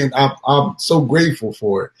me in. I'm so grateful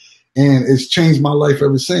for it. And it's changed my life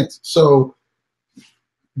ever since. So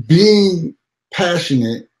being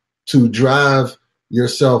passionate to drive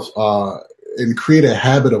yourself and create a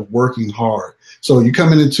habit of working hard. So you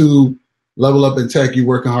coming into Level Up in Tech, you're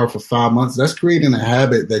working hard for 5 months. That's creating a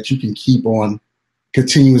habit that you can keep on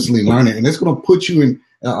continuously learning. And it's going to put you in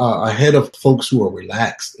ahead of folks who are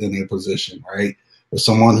relaxed in their position, right? Or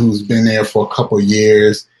someone who's been there for a couple of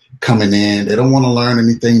years coming in. They don't want to learn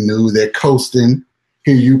anything new. They're coasting.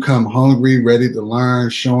 Here you come hungry, ready to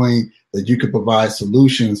learn, showing that you can provide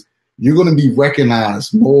solutions. You're going to be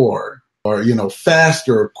recognized more or,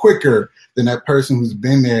 faster or quicker than that person who's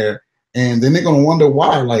been there. And then they're going to wonder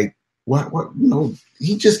why, like, what,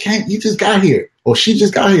 he just got here or she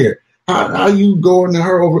just got here. How you going to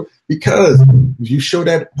her over? Because if you show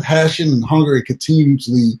that passion and hunger and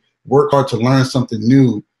continuously work hard to learn something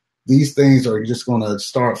new, these things are just going to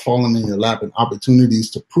start falling in your lap, and opportunities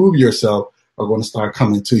to prove yourself are going to start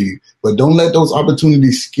coming to you. But don't let those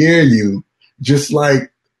opportunities scare you. Just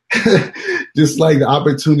like the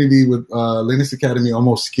opportunity with Linux Academy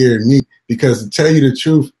almost scared me, because to tell you the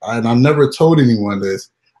truth, and I never told anyone this,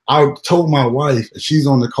 I told my wife, she's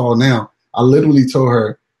on the call now, I literally told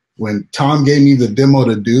her, when Tom gave me the demo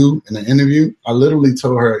to do in the interview, I literally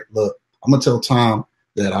told her, look, I'm going to tell Tom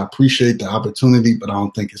that I appreciate the opportunity, but I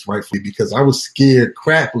don't think it's right for you, because I was scared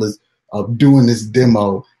crapless of doing this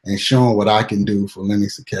demo and showing what I can do for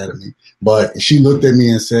Linux Academy. But she looked at me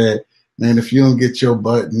and said, man, if you don't get your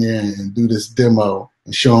butt in there and do this demo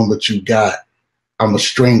and show them what you got, I'm going to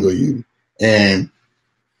strangle you. And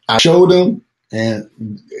I showed them, and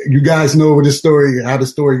you guys know where how the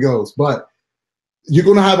story goes. But you're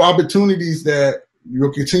going to have opportunities that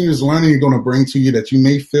your continuous learning is going to bring to you that you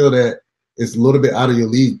may feel that it's a little bit out of your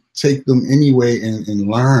league. Take them anyway and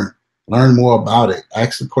learn more about it.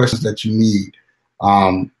 Ask the questions that you need.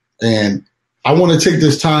 And I want to take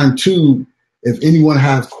this time too, if anyone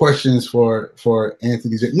has questions for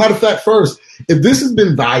Anthony J. Matter of fact, first, if this has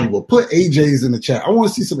been valuable, put AJ's in the chat. I want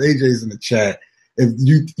to see some AJ's in the chat. If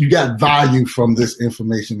you got value from this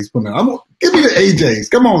information he's putting out. Give me the AJ's.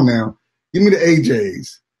 Come on now. Give me the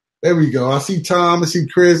AJ's. There we go. I see Tom. I see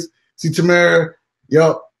Chris. I see Tamara.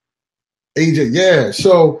 Yup. AJ. Yeah.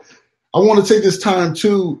 So I want to take this time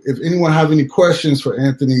too, if anyone have any questions for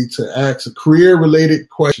Anthony, to ask career-related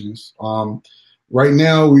questions. Right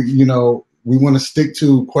now, we want to stick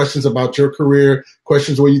to questions about your career,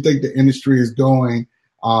 questions where you think the industry is going,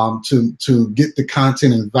 to get the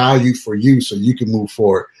content and value for you so you can move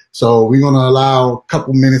forward. So we're going to allow a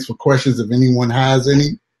couple minutes for questions if anyone has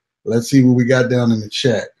any. Let's see what we got down in the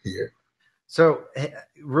chat here. So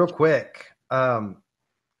real quick,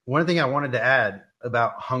 one thing I wanted to add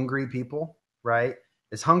about hungry people, right,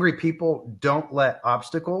 is hungry people don't let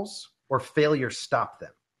obstacles or failure stop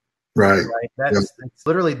them. Right. That's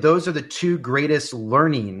literally, those are the two greatest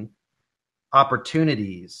learning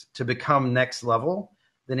opportunities to become next level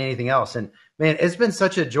than anything else. And man, it's been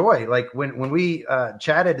such a joy. Like when we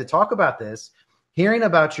chatted to talk about this, hearing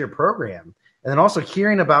about your program, and then also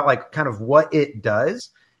hearing about like kind of what it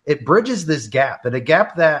does, it bridges this gap, and a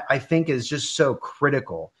gap that I think is just so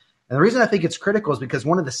critical. And the reason I think it's critical is because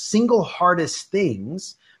one of the single hardest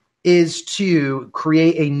things is to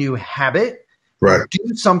create a new habit, right?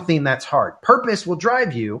 Do something that's hard. Purpose will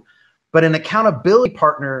drive you, but an accountability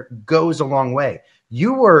partner goes a long way.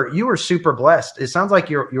 You were super blessed. It sounds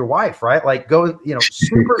like your wife, right? Like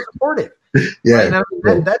super supportive. Yeah. Right? Now,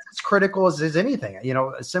 that's as critical as anything,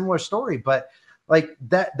 a similar story, but like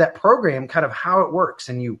that program, kind of how it works,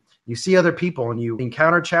 and you see other people and you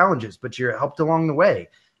encounter challenges, but you're helped along the way.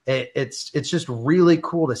 It's just really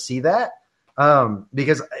cool to see that,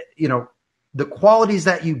 because, the qualities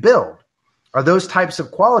that you build are those types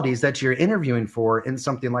of qualities that you're interviewing for in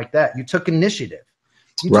something like that. You took initiative,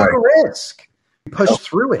 you took a risk, you pushed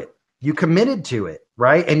through it, you committed to it,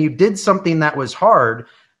 right? And you did something that was hard,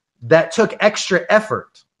 that took extra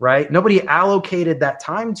effort, right? Nobody allocated that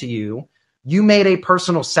time to you. You made a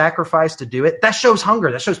personal sacrifice to do it. That shows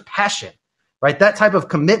hunger. That shows passion, right? That type of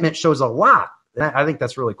commitment shows a lot. And I think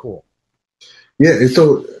that's really cool. Yeah. And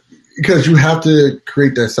so, because you have to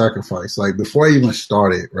create that sacrifice, like before I even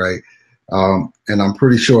started, right? And I'm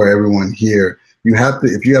pretty sure everyone here, you have to,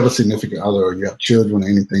 if you have a significant other or you have children or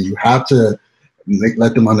anything, you have to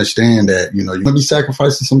let them understand that, you're going to be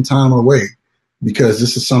sacrificing some time away, because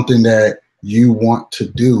this is something that you want to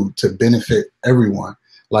do to benefit everyone.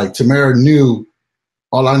 Like Tamara knew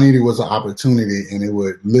all I needed was an opportunity, and it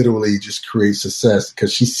would literally just create success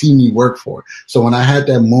because she seen me work for it. So when I had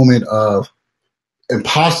that moment of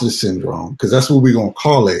imposter syndrome, because that's what we're going to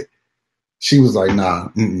call it, she was like, nah,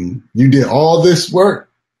 you did all this work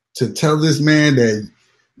to tell this man that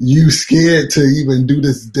you scared to even do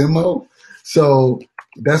this demo. So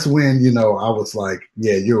that's when, I was like,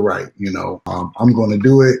 yeah, you're right. I'm going to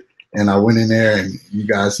do it. And I went in there, and you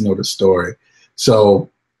guys know the story. So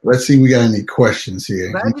let's see, we got any questions here.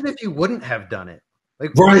 Imagine if you wouldn't have done it.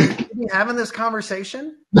 Like, right. Would you be having this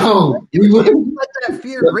conversation? No. If you wouldn't let that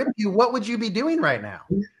fear grip you, what would you be doing right now?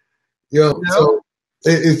 So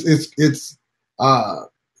it's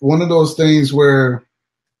one of those things where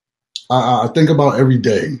I think about every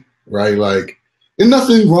day, right? Like, there's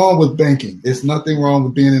nothing wrong with banking. It's nothing wrong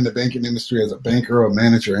with being in the banking industry as a banker or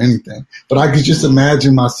manager or anything. But I could just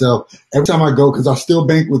imagine myself every time I go, because I still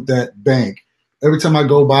bank with that bank. Every time I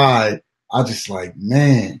go by, I just like,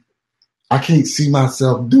 man, I can't see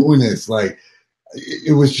myself doing this. Like,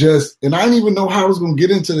 it was just, and I didn't even know how I was going to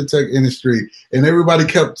get into the tech industry. And everybody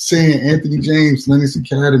kept saying Anthony James, Linux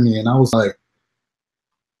Academy. And I was like,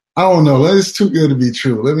 I don't know. It's too good to be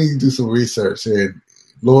true. Let me do some research. And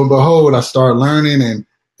lo and behold, I started learning. And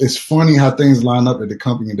it's funny how things line up at the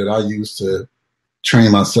company that I used to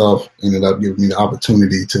train myself ended up giving me the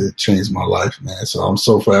opportunity to change my life, man. So I'm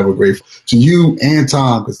so forever grateful to you and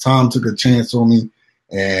Tom, because Tom took a chance on me.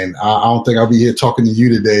 And I don't think I'll be here talking to you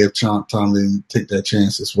today if Tom didn't take that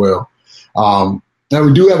chance as well. Now,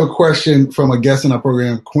 we do have a question from a guest in our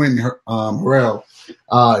program, Quentin Harrell.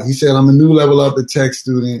 He said, I'm a new level up a tech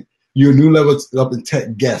student. you're a new level up in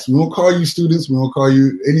tech guest. We won't call you students. We won't call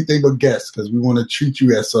you anything but guests because we want to treat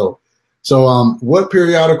you as so. So, what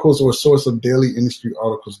periodicals or source of daily industry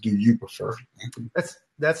articles do you prefer, Anthony?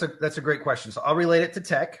 That's a great question. So I'll relate it to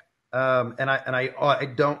tech. And I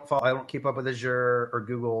don't keep up with Azure or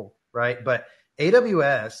Google, right? But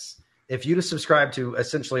AWS, if you subscribe to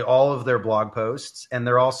essentially all of their blog posts and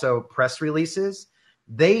they're also press releases,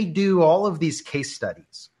 they do all of these case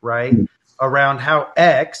studies, right? Around how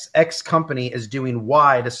X company is doing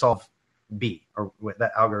Y to solve B, or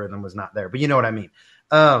that algorithm was not there, but you know what I mean.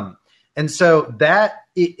 And so that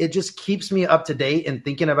it just keeps me up to date and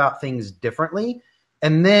thinking about things differently.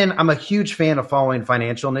 And then I'm a huge fan of following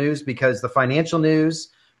financial news because the financial news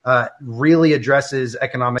really addresses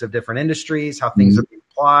economics of different industries, how things are being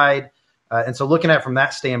applied. And so looking at it from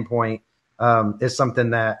that standpoint is something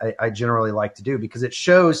that I generally like to do because it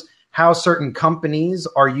shows how certain companies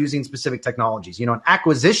are using specific technologies. You know, an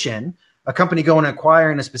acquisition, a company going and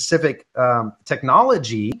acquiring a specific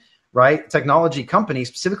technology, right? Technology company,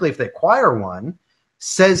 specifically if they acquire one,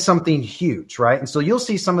 says something huge, right? And so you'll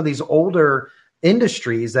see some of these older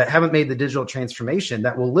industries that haven't made the digital transformation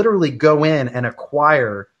that will literally go in and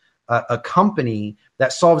acquire a company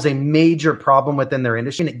that solves a major problem within their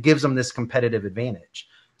industry, and it gives them this competitive advantage.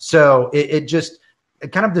 So it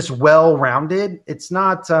kind of this well-rounded. It's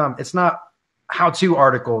not how-to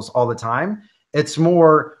articles all the time. It's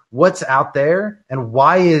more what's out there and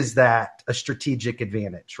why is that a strategic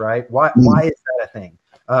advantage, right? Why is that a thing?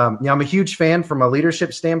 I'm a huge fan from a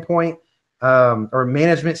leadership standpoint or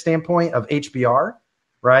management standpoint of HBR,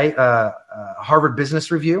 right? Harvard Business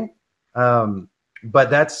Review.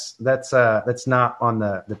 But that's not on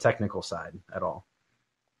the technical side at all.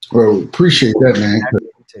 Well, appreciate that, man.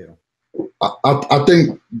 Too. I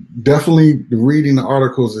think definitely reading the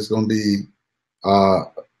articles is going to be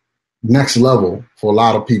next level for a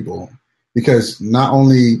lot of people because not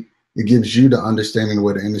only it gives you the understanding of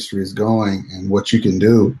where the industry is going and what you can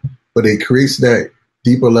do, but it creates that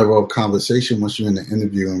deeper level of conversation once you're in the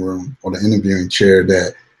interviewing room or the interviewing chair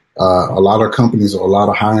that a lot of companies or a lot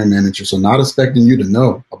of hiring managers are not expecting you to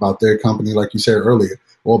know about their company, like you said earlier,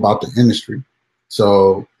 or about the industry.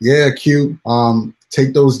 So yeah, Q,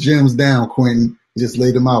 take those gems down, Quentin. Just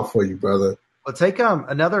laid them out for you, brother. Well, take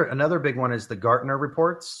another big one is the Gartner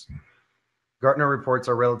reports. Gartner reports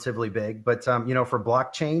are relatively big, but for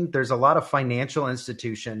blockchain, there's a lot of financial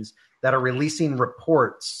institutions that are releasing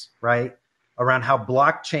reports, right, around how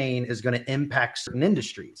blockchain is going to impact certain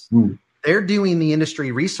industries. They're doing the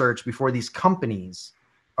industry research before these companies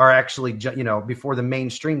are actually, before the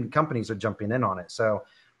mainstream companies are jumping in on it. So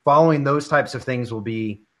following those types of things will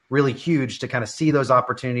be really huge to kind of see those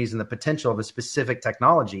opportunities and the potential of a specific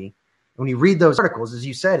technology. When you read those articles, as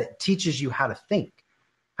you said, it teaches you how to think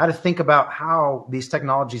about how these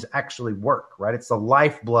technologies actually work, right? It's the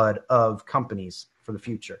lifeblood of companies for the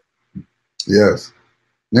future. Yes.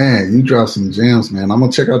 Man, you dropped some gems, man. I'm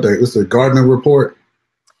going to check out it's the Gartner report.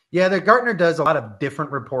 Yeah, the Gartner does a lot of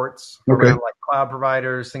different reports around like cloud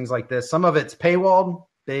providers, things like this. Some of it's paywalled,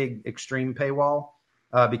 big extreme paywall,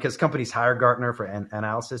 because companies hire Gartner for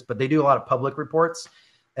analysis, but they do a lot of public reports.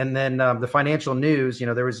 And then the financial news,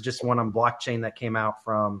 there was just one on blockchain that came out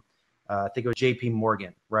from, I think it was JP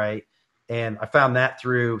Morgan, right? And I found that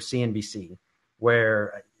through CNBC,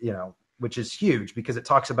 where, which is huge because it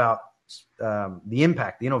talks about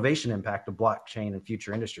the innovation impact of blockchain and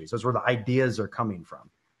future industries. Those where the ideas are coming from.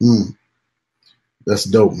 That's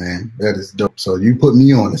dope, man. That is dope. So you put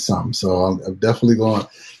me on to something. So I'm definitely going to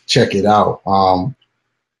check it out.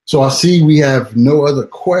 So I see we have no other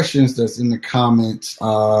questions that's in the comments.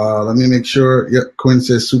 Let me make sure. Yep, Quinn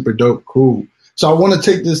says super dope. Cool. So I want to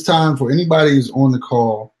take this time for anybody who's on the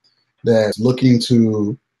call that's looking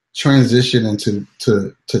to transition into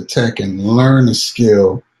tech and learn a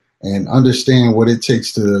skill and understand what it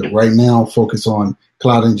takes to right now focus on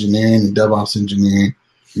cloud engineering and DevOps engineering.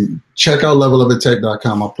 Check out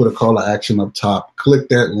levelupintech.com. I'll put a call to action up top. Click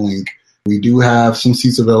that link. We do have some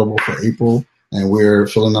seats available for April, and we're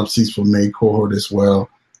filling up seats for May cohort as well.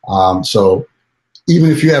 So even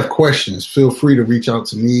if you have questions, feel free to reach out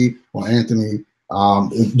to me or Anthony.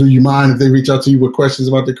 Do you mind if they reach out to you with questions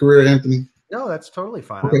about their career, Anthony? No, that's totally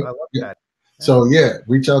fine. Okay. I love that. Yeah. So yeah,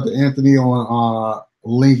 reach out to Anthony on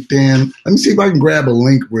LinkedIn. Let me see if I can grab a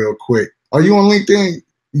link real quick. Are you on LinkedIn?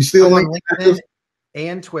 You still on LinkedIn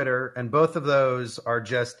and Twitter, and both of those are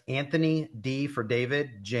just Anthony D for David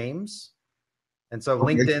James. And so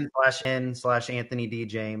LinkedIn /N/Anthony D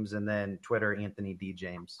James, and then Twitter Anthony D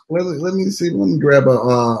James. Let me see. Let me grab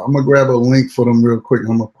I'm gonna grab a link for them real quick.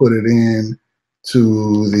 I'm gonna put it in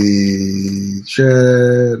to the chat.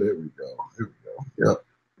 There we go. Yep.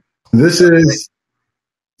 this So, is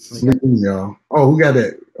we got, sleeping, y'all. Oh, who got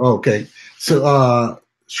that? Oh, okay. So,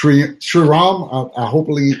 Shriram, I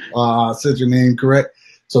hopefully said your name correct.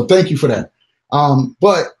 So thank you for that.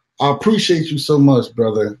 But I appreciate you so much,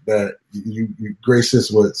 brother, that you grace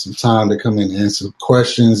us with some time to come in and answer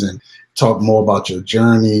questions and talk more about your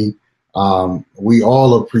journey. We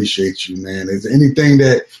all appreciate you, man. Is there anything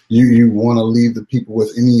that you want to leave the people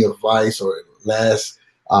with, any advice or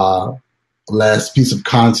uh, last piece of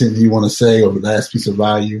content you want to say, or the last piece of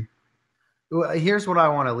value? well, here's what I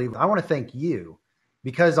want to leave. I want to thank you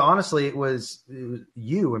because honestly, it was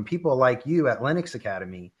you and people like you at Linux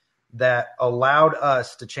Academy that allowed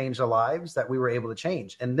us to change the lives that we were able to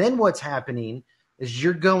change. And then what's happening is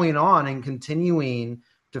you're going on and continuing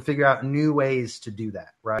to figure out new ways to do that,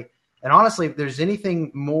 right? And honestly, if there's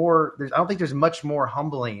anything more, I don't think there's much more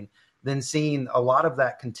humbling than seeing a lot of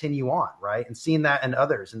that continue on, right? And seeing that in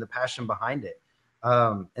others and the passion behind it.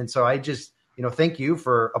 And so I just, thank you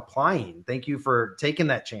for applying. Thank you for taking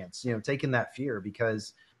that chance, taking that fear,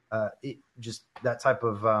 because it just that type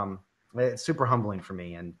of it's super humbling for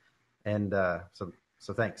me.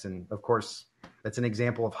 So thanks. And of course, that's an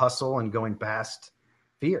example of hustle and going past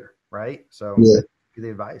fear, right? So Yeah. the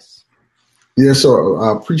advice. Yeah, so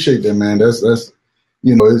I appreciate that, man. That's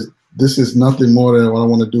this is nothing more than what I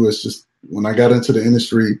want to do. It's just when I got into the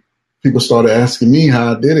industry, people started asking me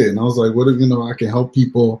how I did it, and I was like, "What if I can help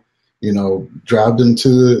people, drive them to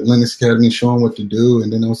Linux Academy, show them what to do,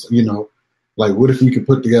 and then also, like, what if we could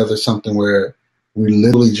put together something where we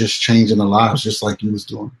literally just changing the lives, just like you was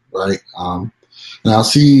doing, right?" And I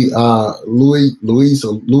see Louis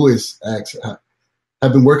asks,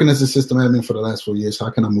 "I've been working as a system admin for the last 4 years. How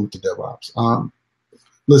can I move to DevOps?"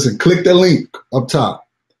 Listen, click the link up top.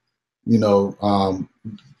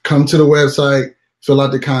 Come to the website, fill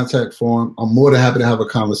out the contact form. I'm more than happy to have a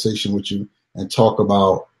conversation with you and talk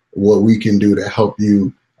about what we can do to help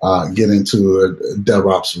you get into a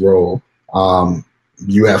DevOps role.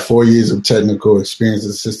 You have 4 years of technical experience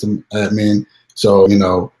as a system admin, so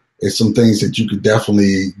it's some things that you could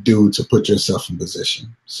definitely do to put yourself in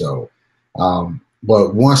position. So,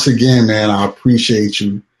 but once again, man, I appreciate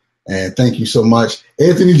you. And thank you so much.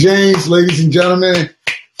 Anthony James, ladies and gentlemen,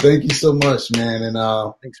 thank you so much, man.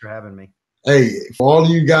 And Thanks for having me. hey, for all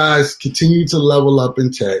of you guys, continue to level up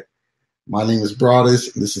in tech. My name is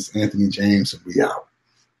Broadus, and this is Anthony James, and we out.